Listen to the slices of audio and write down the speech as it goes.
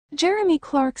Jeremy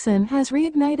Clarkson has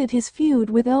reignited his feud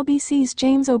with LBC's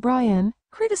James O'Brien,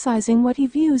 criticizing what he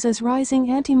views as rising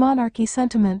anti-monarchy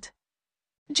sentiment.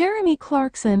 Jeremy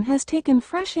Clarkson has taken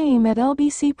fresh aim at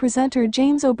LBC presenter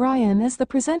James O'Brien as the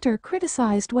presenter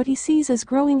criticized what he sees as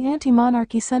growing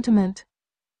anti-monarchy sentiment.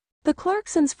 The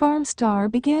Clarkson's farm star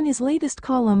began his latest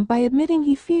column by admitting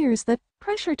he fears that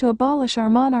pressure to abolish our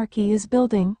monarchy is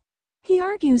building. He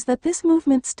argues that this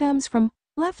movement stems from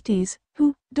lefties,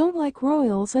 who don't like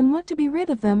royals and want to be rid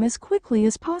of them as quickly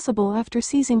as possible after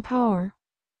seizing power.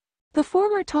 The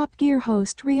former Top Gear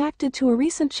host reacted to a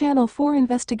recent Channel 4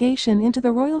 investigation into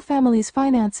the royal family's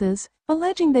finances,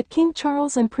 alleging that King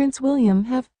Charles and Prince William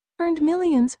have earned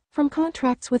millions from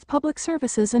contracts with public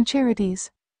services and charities.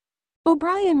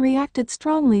 O'Brien reacted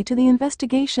strongly to the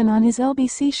investigation on his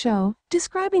LBC show,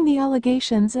 describing the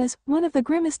allegations as one of the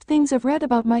grimmest things I've read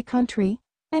about my country,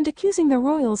 and accusing the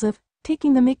royals of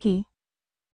taking the mickey.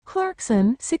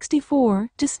 Clarkson, 64,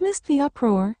 dismissed the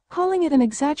uproar, calling it an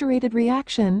exaggerated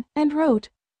reaction, and wrote,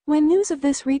 "When news of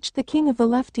this reached the king of the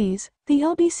lefties, the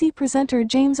LBC presenter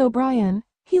James O'Brien,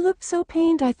 he looked so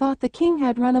pained I thought the king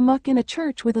had run amok in a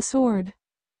church with a sword."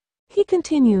 He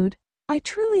continued, "I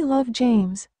truly love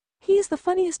James. He is the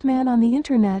funniest man on the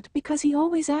internet because he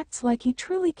always acts like he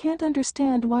truly can't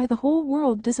understand why the whole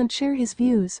world doesn't share his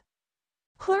views."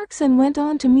 Clarkson went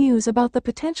on to muse about the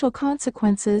potential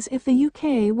consequences if the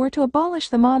UK were to abolish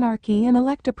the monarchy and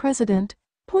elect a president,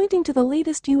 pointing to the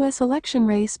latest US election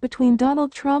race between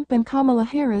Donald Trump and Kamala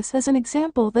Harris as an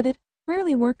example that it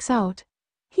rarely works out.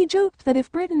 He joked that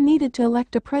if Britain needed to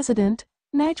elect a president,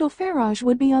 Nigel Farage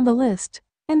would be on the list,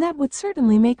 and that would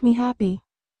certainly make me happy.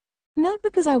 Not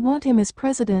because I want him as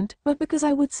president, but because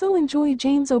I would so enjoy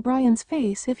James O'Brien's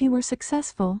face if he were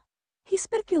successful. He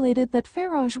speculated that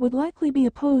Farage would likely be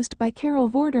opposed by Carol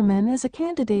Vorderman as a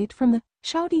candidate from the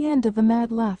shouty end of the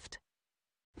mad left.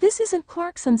 This isn't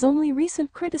Clarkson's only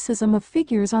recent criticism of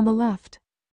figures on the left.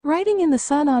 Writing in The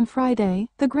Sun on Friday,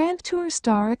 the Grand Tour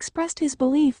star expressed his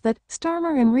belief that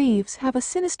Starmer and Reeves have a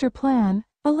sinister plan,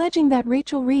 alleging that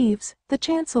Rachel Reeves, the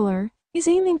Chancellor, is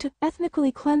aiming to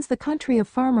ethnically cleanse the country of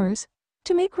farmers,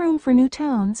 to make room for new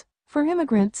towns, for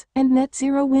immigrants, and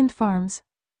net-zero wind farms.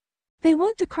 They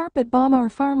want to carpet bomb our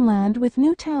farmland with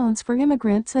new towns for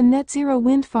immigrants and net-zero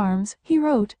wind farms, he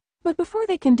wrote, but before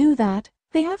they can do that,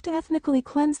 they have to ethnically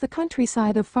cleanse the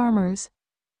countryside of farmers.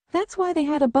 That's why they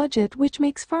had a budget which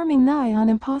makes farming nigh on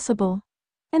impossible.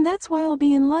 And that's why I'll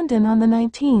be in London on the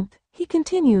 19th, he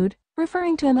continued,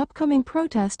 referring to an upcoming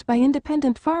protest by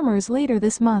independent farmers later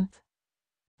this month.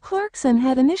 Clarkson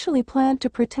had initially planned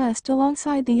to protest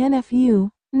alongside the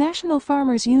NFU, National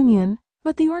Farmers Union,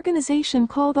 but the organization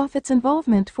called off its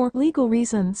involvement for legal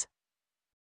reasons.